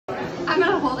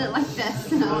it like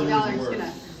this, and all y'all are just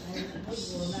gonna.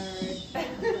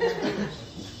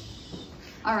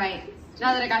 All right,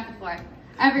 now that I got the floor,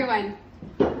 everyone,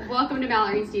 welcome to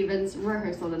Mallory Stevens'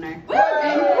 rehearsal dinner.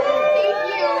 And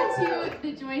thank you to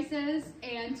the Joyces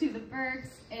and to the Burks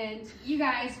and you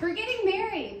guys for getting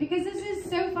married, because this is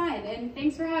so fun, and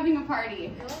thanks for having a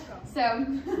party. So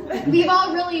we've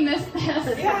all really missed this,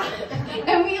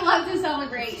 and we love to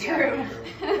celebrate you.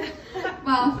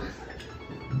 Well,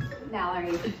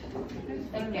 Mallory,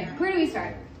 okay, where do we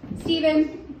start?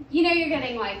 Steven, you know you're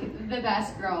getting like the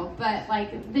best girl, but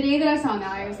like the day that I saw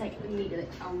Mallory, I was like, immediately,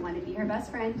 I want to be her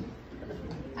best friend.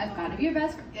 I've got to be her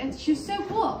best friend. And she was so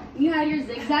cool. You had your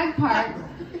zigzag part,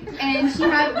 and she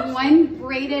had one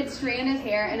braided strand of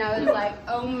hair, and I was like,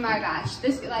 oh my gosh,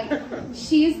 this, like,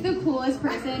 she's the coolest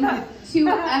person to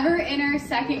ever enter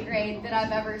second grade that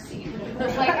I've ever seen.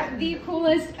 Like, the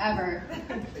coolest ever.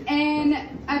 And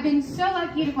I've been so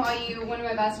lucky to call you one of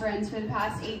my best friends for the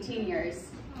past 18 years.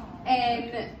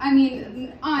 And I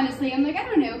mean, honestly, I'm like, I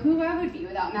don't know who I would be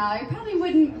without Mallory. I probably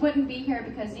wouldn't be here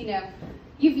because, you know,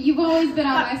 you've always been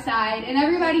on my side, and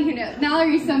everybody who knows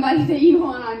Mallory's somebody that you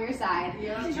want on your side.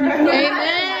 Yeah.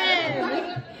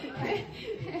 Amen.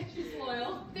 She's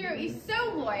loyal. She's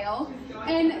so loyal,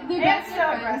 and the best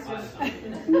friends.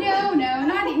 No,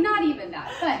 not even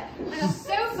that. But she's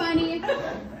so funny,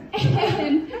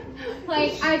 and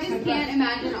like I just can't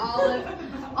imagine all of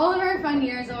our fun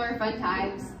years, all our fun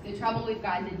times, the trouble we've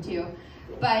gotten into.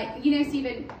 But you know,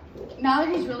 Steven,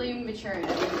 Mallory's really matured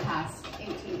over the past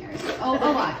 18 years, a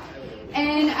lot.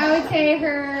 And I would say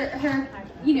her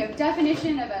you know,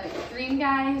 definition of a dream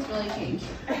guy has really changed.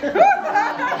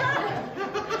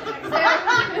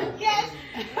 Yes.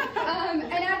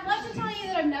 And I'd love to tell you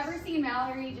that I've never seen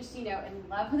Mallory just, you know, in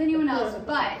love with anyone else,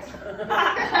 but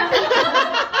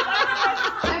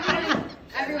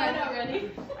everyone ready?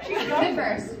 At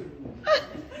first,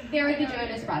 they were the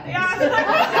Jonas Brothers.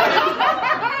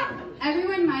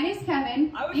 Everyone minus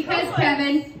Kevin, because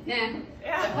Kevin,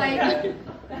 like,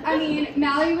 I mean,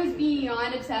 Mallory was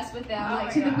beyond obsessed with them,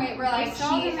 like, to the point where, like,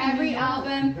 every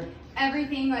album,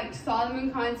 everything, like, saw them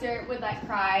in concert, would, like,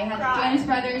 cry, had the Jonas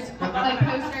Brothers, like,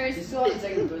 posters,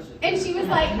 and she was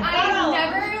like, I'm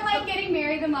never, like, getting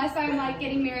married unless I'm, like,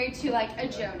 getting married to, like, a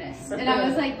Jonas, and I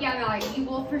was like, yeah, Mallory, you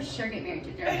will for sure get married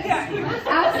to Jonas.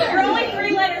 Absolutely. You're only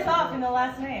 3 letters off in the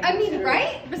last name. I mean,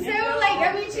 right? So, like,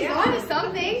 I mean, she's on to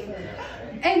something.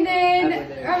 And then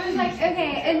I was like,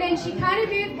 okay. And then she kind of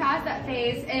moved past that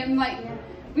phase, and like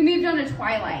we moved on to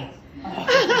Twilight.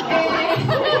 And,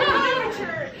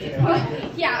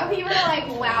 yeah, we were like,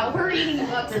 wow, we're reading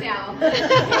books now.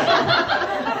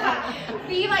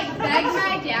 We like begged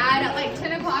my dad at like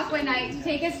 10 o'clock one night to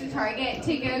take us to Target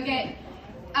to go get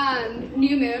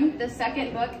New Moon, the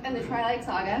second book in the Twilight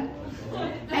Saga.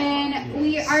 And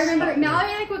I remember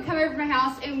Mallory like would come over to my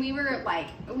house, and we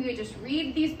would just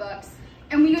read these books.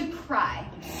 And we would cry.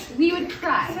 We would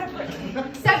cry.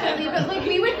 Separately, but like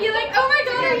we would be like, oh my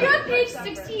God, are you on page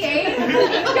 68?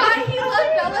 God, he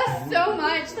loved Bella so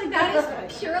much. Like that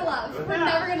is pure love. We're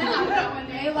never gonna have that one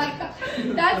day. Like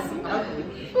that's,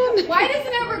 why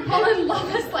doesn't ever Cullen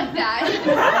love us like that?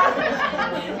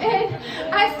 And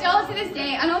I still, to this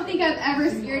day, I don't think I've ever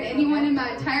scared anyone in my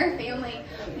entire family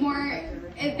more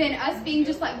than us being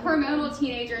just like hormonal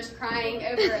teenagers crying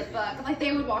over a book. Like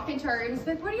they would walk into our rooms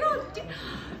like, what are y'all doing?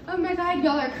 Oh my God,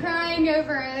 y'all are crying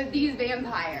over these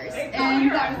vampires.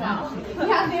 And that was all.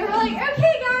 Yeah, they were like,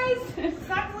 okay guys.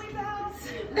 Stop leaving the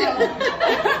house.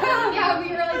 Yeah, we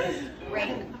were like, this is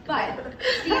great. But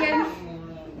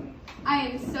Steven, I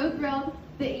am so thrilled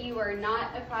that you are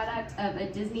not a product of a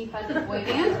Disney-funded boy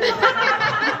band.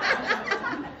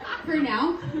 For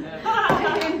now.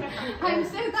 And I'm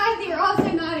so glad that you're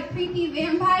also not a creepy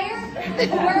vampire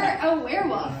or a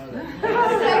werewolf. So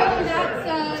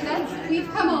that's we've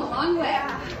come a long way.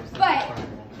 But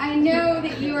I know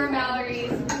that you are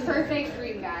Mallory's perfect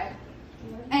dream guy.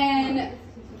 And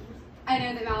I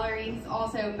know that Mallory's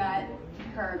also met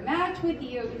her match with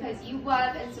you because you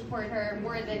love and support her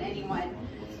more than anyone.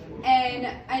 And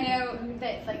I know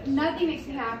that like nothing makes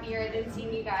me happier than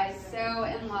seeing you guys so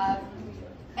in love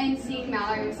and seeing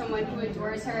Mallory with someone who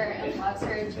adores her and loves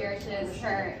her and cherishes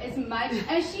her as much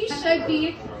as she should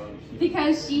be,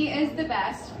 because she is the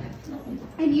best.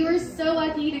 And you are so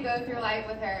lucky to go through life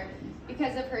with her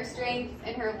because of her strength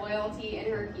and her loyalty and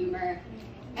her humor.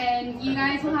 And you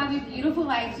guys will have a beautiful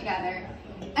life together.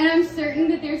 And I'm certain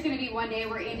that there's going to be one day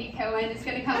where Andy Cohen is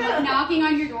going to come knocking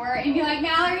on your door and be like,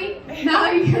 Mallory,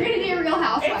 you're going to be a Real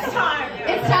Housewife. It's time.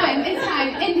 It's time. It's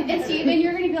time. And Steven,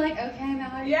 you're going to be like, okay,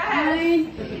 Mallory,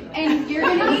 fine. And you're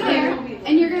going to be there.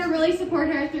 And you're gonna really support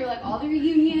her through like all the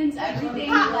reunions, everything,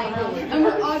 like, and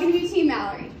we're all gonna be Team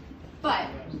Mallory. But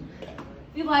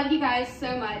we love you guys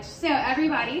so much. So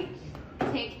everybody,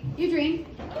 take your drink.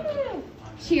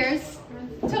 Cheers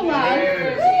to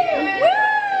love.